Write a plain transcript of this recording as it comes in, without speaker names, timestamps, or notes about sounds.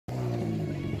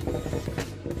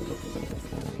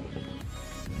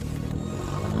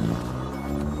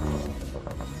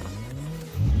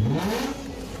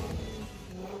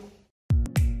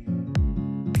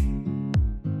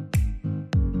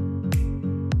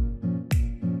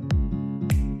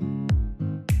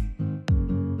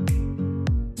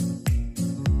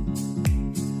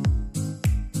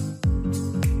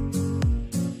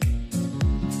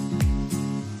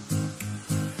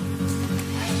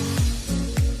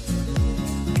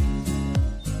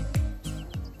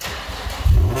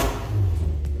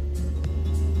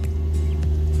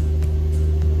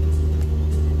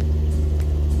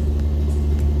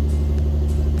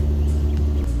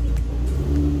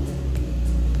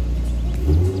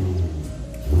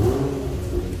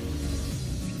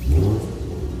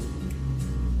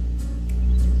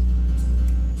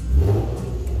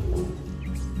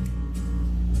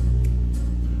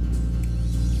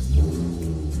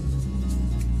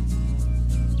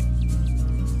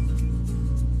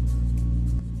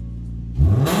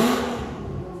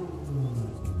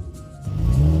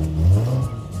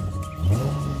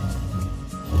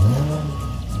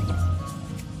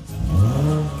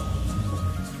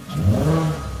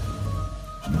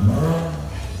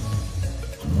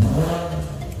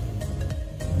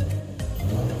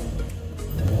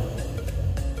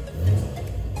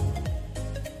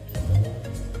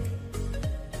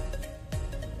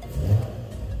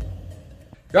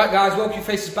Right guys, welcome your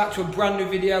faces back to a brand new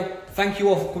video. Thank you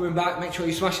all for coming back. Make sure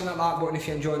you're smashing that like button if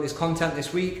you're enjoying this content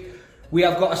this week. We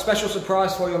have got a special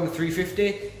surprise for you on the 350.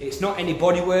 It's not any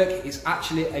bodywork, it's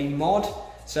actually a mod.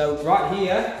 So right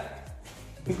here,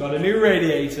 we've got a new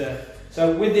radiator.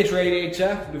 So with this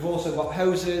radiator, we've also got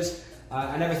hoses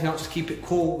and everything else to keep it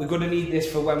cool. We're going to need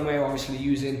this for when we're obviously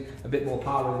using a bit more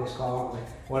power in this car, aren't we?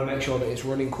 We want to make sure that it's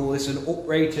running cool. This is an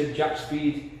uprated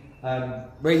JAPSPEED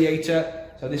radiator.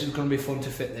 So this is going to be fun to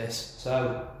fit this.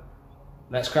 So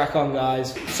let's crack on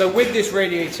guys. So with this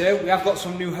radiator, we have got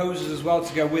some new hoses as well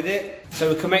to go with it.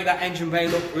 So we can make that engine bay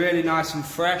look really nice and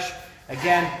fresh.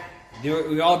 Again,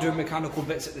 we are doing mechanical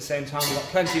bits at the same time. We've got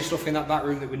plenty of stuff in that back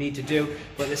room that we need to do.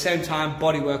 But at the same time,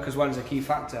 bodywork as well is a key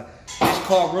factor. This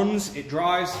car runs, it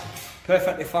drives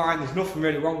perfectly fine. There's nothing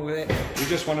really wrong with it. We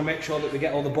just want to make sure that we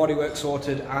get all the bodywork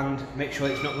sorted and make sure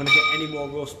it's not going to get any more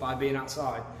rust by being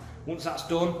outside. Once that's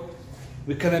done,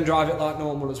 we can then drive it like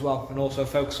normal as well, and also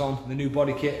focus on the new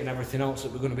body kit and everything else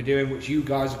that we're going to be doing, which you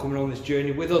guys are coming on this journey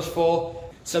with us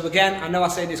for. So again, I know I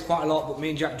say this quite a lot, but me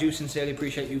and Jack do sincerely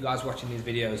appreciate you guys watching these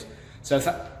videos. So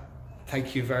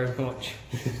thank you very much.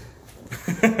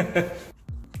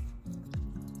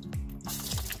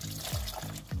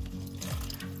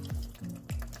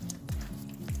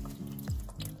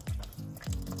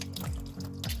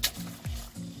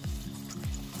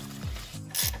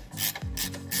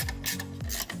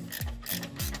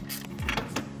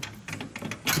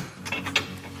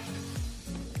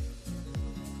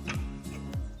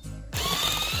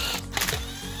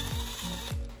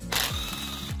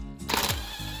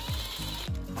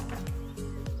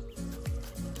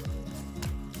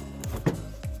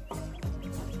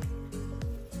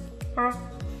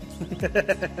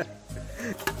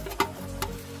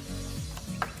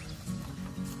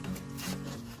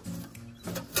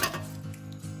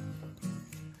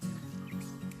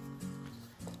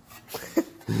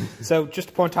 So just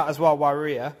to point out as well while we're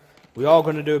here, we are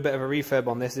going to do a bit of a refurb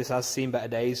on this. This has seen better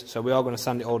days, so we are going to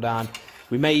sand it all down.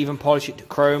 We may even polish it to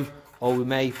chrome, or we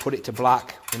may put it to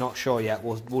black. We're not sure yet.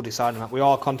 We'll decide on that. We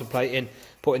are contemplating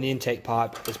putting the intake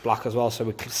pipe as black as well, so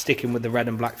we're sticking with the red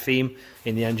and black theme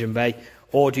in the engine bay.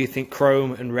 Or do you think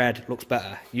chrome and red looks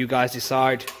better? You guys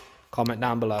decide. Comment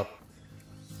down below.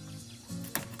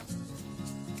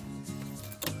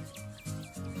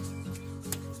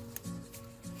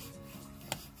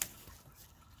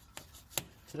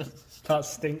 That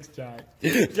stinks, Jack.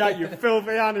 Jack, you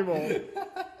filthy animal.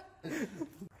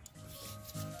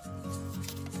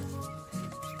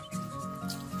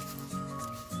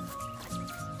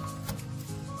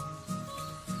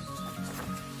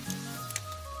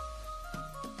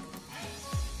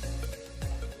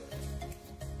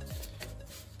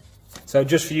 So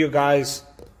just for you guys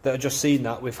that have just seen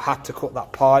that, we've had to cut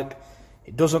that pipe.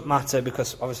 It doesn't matter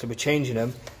because obviously we're changing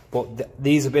them, but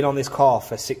these have been on this car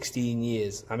for 16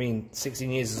 years. I mean, 16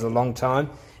 years is a long time.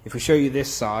 If we show you this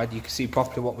side, you can see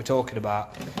properly what we're talking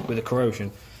about with the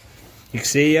corrosion. You can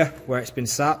see here where it's been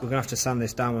sat. We're going to have to sand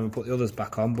this down when we put the others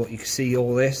back on, but you can see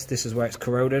all this. This is where it's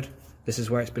corroded. This is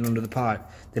where it's been under the pipe.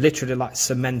 They're literally like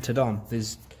cemented on.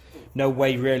 There's no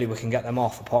way really we can get them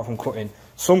off apart from cutting.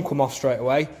 Some come off straight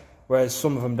away, whereas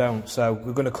some of them don't. So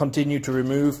we're going to continue to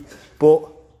remove, but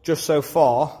just so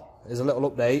far, there's a little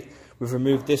update. We've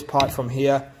removed this pipe from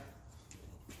here,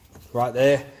 right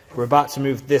there. We're about to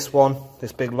move this one,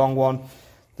 this big long one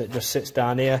that just sits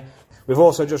down here. We've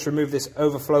also just removed this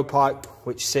overflow pipe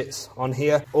which sits on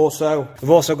here. Also,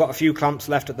 we've also got a few clamps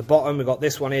left at the bottom. We've got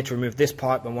this one here to remove this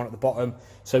pipe and one at the bottom.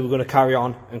 So we're going to carry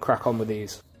on and crack on with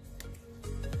these.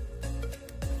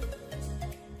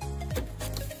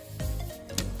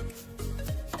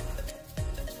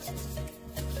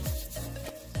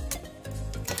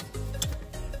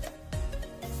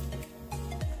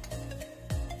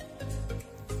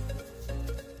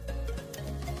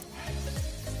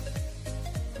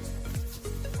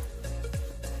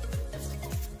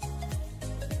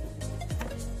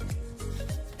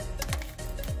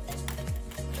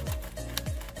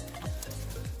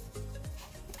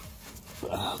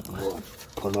 Oh, come on,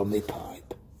 pull on me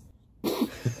pipe.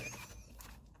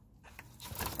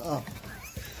 Oh.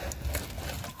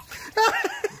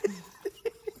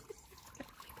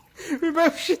 We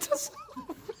both shit us.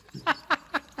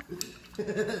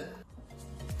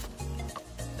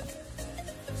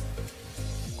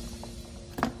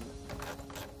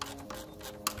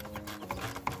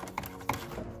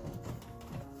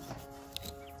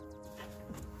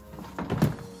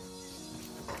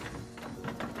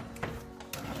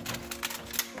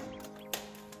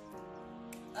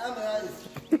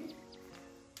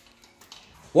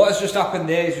 What has just happened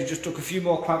there is we just took a few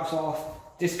more clamps off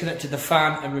disconnected the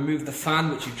fan and removed the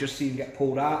fan, which you've just seen get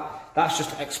pulled out. That's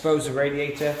just to expose the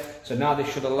radiator. So now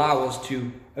this should allow us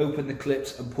to open the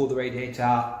clips and pull the radiator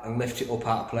out and lift it up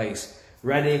out of place.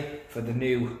 Ready for the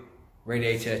new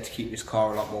radiator to keep this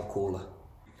car a lot more cooler.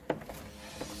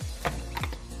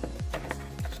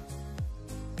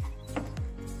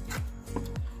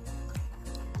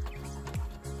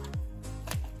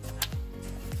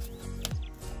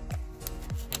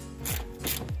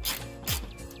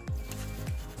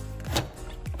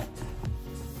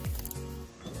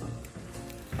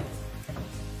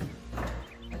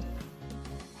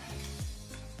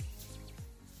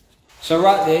 So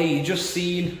right there, you just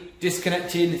seen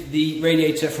disconnecting the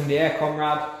radiator from the aircon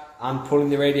rad and pulling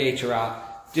the radiator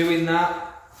out. Doing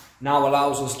that now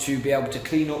allows us to be able to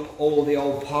clean up all the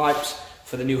old pipes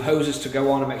for the new hoses to go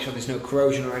on and make sure there's no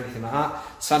corrosion or anything like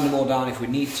that. Sand them all down if we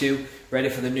need to, ready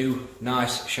for the new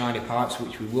nice shiny pipes,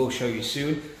 which we will show you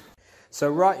soon. So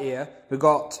right here, we've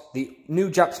got the new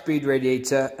JAPSPEED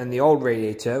radiator and the old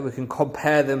radiator. We can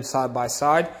compare them side by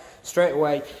side. Straight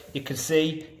away, you can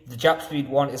see the JAPSPEED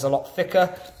one is a lot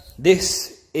thicker.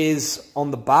 This is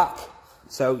on the back,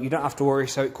 so you don't have to worry,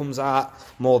 so it comes out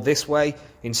more this way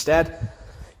instead.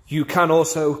 You can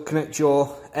also connect your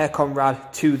aircon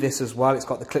rad to this as well. It's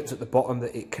got the clips at the bottom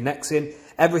that it connects in.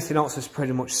 Everything else is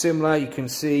pretty much similar. You can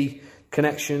see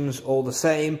connections all the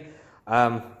same,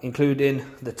 including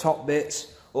the top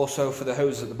bits. Also for the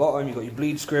hoses at the bottom, you've got your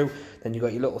bleed screw, then you've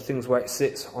got your little things where it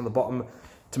sits on the bottom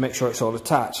to make sure it's all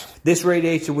attached. This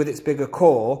radiator with its bigger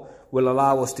core will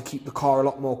allow us to keep the car a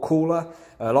lot more cooler,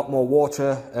 a lot more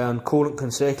water and coolant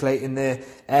can circulate in there,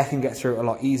 air can get through it a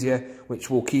lot easier, which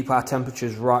will keep our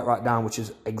temperatures right down, which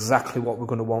is exactly what we're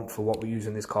going to want for what we're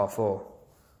using this car for.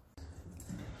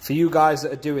 For you guys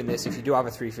that are doing this, if you do have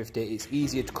a 350, it's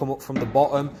easier to come up from the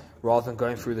bottom rather than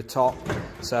going through the top,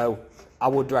 so I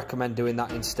would recommend doing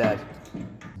that instead.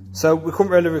 So we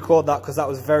couldn't really record that because that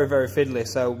was very fiddly,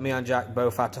 so me and Jack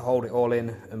both had to hold it all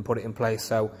in and put it in place.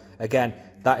 So again,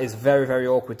 that is very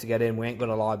awkward to get in, we ain't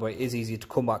gonna lie, but it is easy to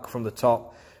come back from the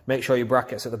top. Make sure your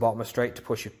brackets at the bottom are straight to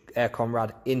push your aircon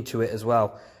rad into it as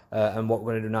well. And what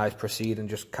we're gonna do now is proceed and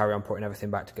just carry on putting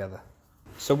everything back together.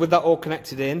 So with that all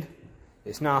connected in,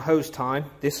 it's now hose time.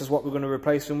 This is what we're gonna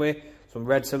replace them with, some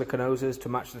red silicone hoses to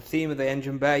match the theme of the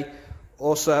engine bay.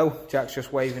 Also, Jack's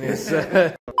just waving his...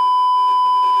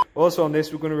 Also on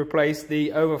this, we're going to replace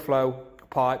the overflow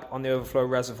pipe on the overflow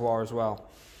reservoir as well.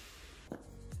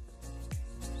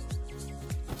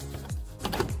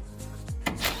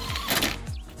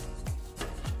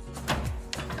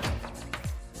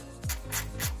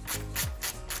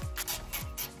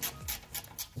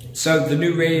 So the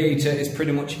new radiator is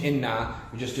pretty much in now.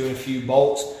 We're just doing a few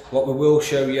bolts. What we will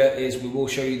show you is we will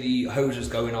show you the hoses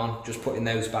going on, just putting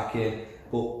those back in.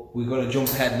 But we're going to jump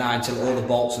ahead now until all the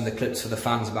bolts and the clips for the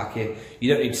fans are back in.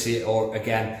 You don't need to see it, or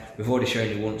again, we've already shown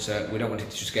you once, so we don't want it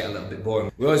to just get a little bit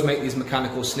boring. We always make these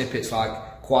mechanical snippets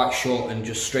like quite short and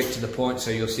just straight to the point,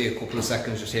 so you'll see a couple of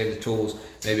seconds just hear the tools,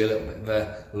 maybe a little bit of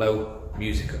a low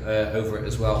music over it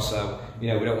as well. So, you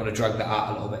know, we don't want to drag that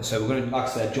out a little bit. So we're going to, like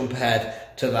I said, jump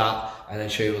ahead to that and then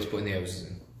show you us putting the hoses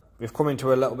in. We've come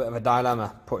into a little bit of a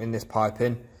dilemma putting this pipe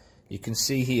in. You can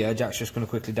see here, Jack's just going to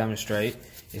quickly demonstrate,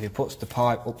 if he puts the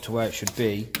pipe up to where it should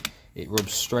be, it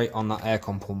rubs straight on that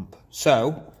aircon pump.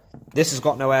 So, this has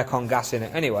got no aircon gas in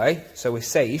it anyway, so we're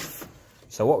safe.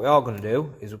 So what we are going to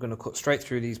do, is we're going to cut straight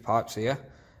through these pipes here,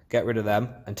 get rid of them,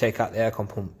 and take out the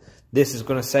aircon pump. This is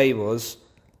going to save us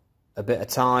a bit of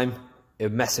time,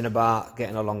 messing about,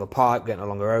 getting a longer pipe, getting a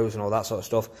longer hose and all that sort of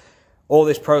stuff. All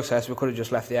this process, we could have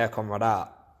just left the aircon rod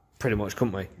out, pretty much,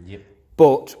 couldn't we? Yep.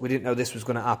 But we didn't know this was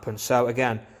going to happen. So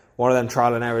again, one of them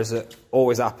trial and errors that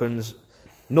always happens.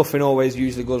 Nothing always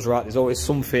usually goes right. There's always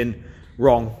something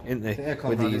wrong, isn't there,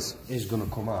 with these? Is going to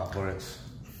come out, but it's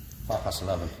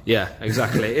 11:05. Yeah,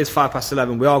 exactly. It is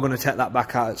 11:05. We are going to take that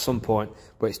back out at some point,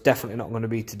 but it's definitely not going to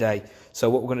be today. So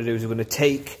what we're going to do is we're going to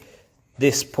take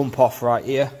this pump off right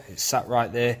here. It's sat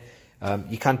right there.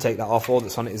 You can take that off. All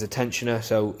that's on it is a tensioner,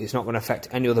 so it's not going to affect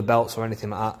any other belts or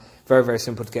anything like that. Very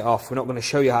simple to get off. We're not going to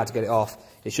show you how to get it off.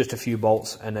 It's just a few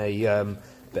bolts and a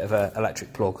bit of an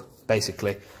electric plug,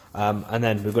 basically. And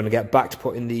then we're going to get back to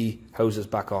putting the hoses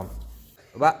back on.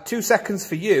 About 2 seconds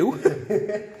for you.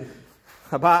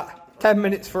 About 10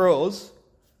 minutes for us.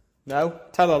 No,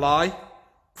 tell a lie.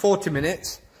 40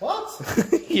 minutes. What?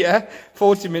 Yeah,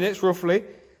 40 minutes roughly.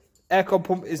 Aircon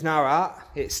pump is now out.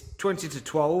 It's 20 to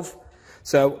 12.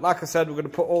 So, like I said, we're going to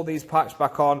put all these pipes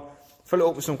back on, fill it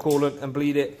up with some coolant and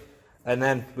bleed it. And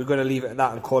then we're going to leave it at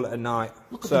that and call it a night.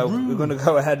 So we're going to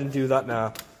go ahead and do that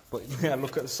now. But yeah,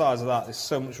 look at the size of that. There's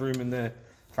so much room in there.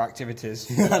 for activities.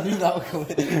 I knew that would come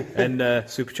in. And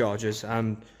superchargers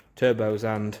and turbos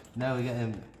and... Now we get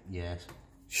him. Yes.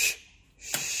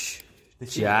 Shh.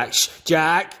 Jack.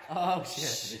 Jack. Oh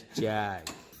shit. Jack.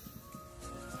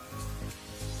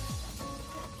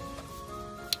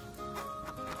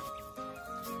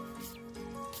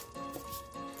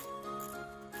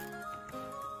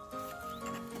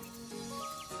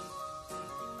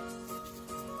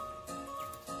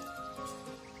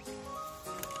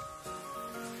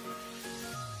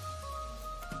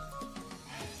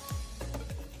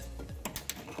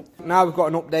 Now we've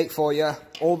got an update for you.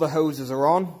 All the hoses are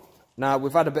on. Now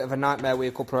we've had a bit of a nightmare with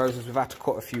a couple of hoses. We've had to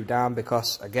cut a few down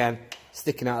because, again,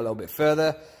 sticking out a little bit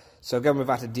further. So again, we've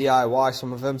had to DIY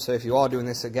some of them. So if you are doing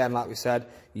this again, like we said,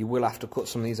 you will have to cut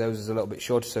some of these hoses a little bit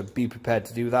shorter. So be prepared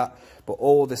to do that. But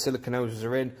all the silicone hoses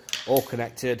are in, all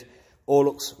connected. All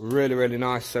looks really, really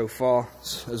nice so far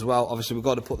as well. Obviously, we've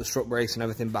got to put the strut brace and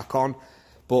everything back on.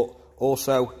 But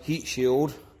also, heat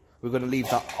shield, we're going to leave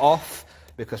that off,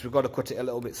 because we've got to cut it a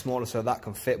little bit smaller so that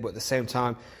can fit, but at the same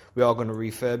time we are going to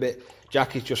refurb it.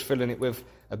 Jack is just filling it with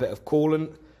a bit of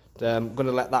coolant. I'm going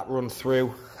to let that run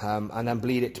through and then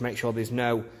bleed it to make sure there's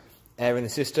no air in the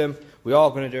system. We are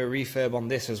going to do a refurb on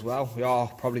this as well. We are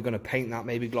probably going to paint that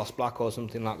maybe gloss black or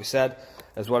something like we said,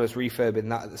 as well as refurbing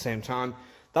that at the same time.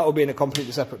 That will be in a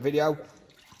completely separate video.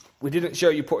 We didn't show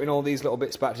you putting all these little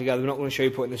bits back together. We're not going to show you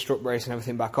putting the strut brace and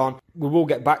everything back on. We will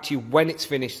get back to you when it's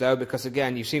finished though, because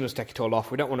again, you've seen us take it all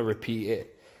off. We don't want to repeat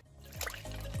it.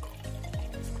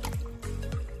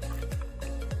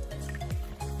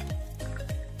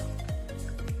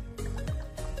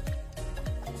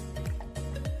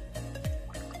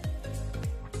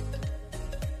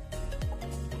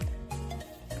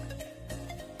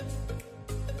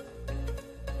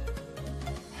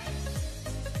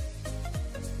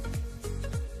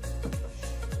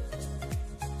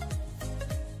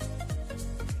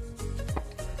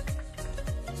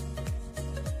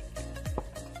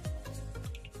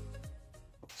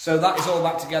 So that is all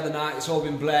back together now, it's all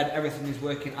been bled, everything is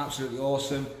working absolutely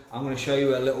awesome. I'm going to show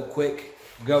you a little quick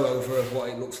go over of what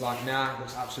it looks like now. It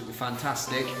looks absolutely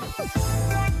fantastic.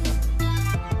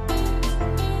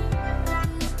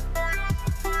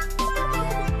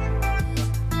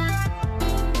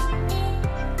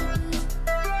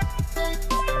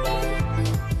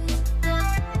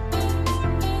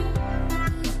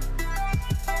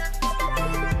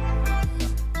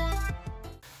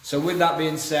 So with that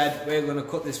being said, we're going to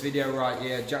cut this video right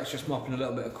here. Jack's just mopping a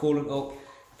little bit of coolant up.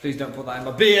 Please don't put that in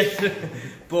my beard.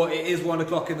 But it is 1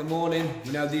 o'clock in the morning.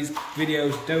 You know, these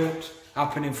videos don't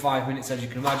happen in 5 minutes, as you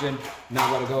can imagine. Now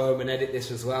I've got to go home and edit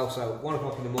this as well. So 1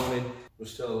 o'clock in the morning. We're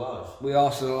still alive. We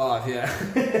are still alive, yeah.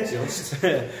 Just.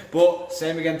 But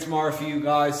same again tomorrow for you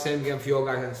guys. Same again for your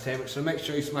guys' entertainment. So make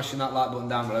sure you're smashing that like button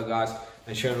down below, guys.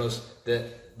 And showing us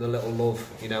the little love,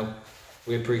 you know.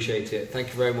 We appreciate it. Thank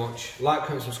you very much. Like,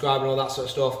 comment, subscribe and all that sort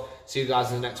of stuff. See you guys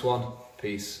in the next one.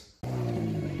 Peace.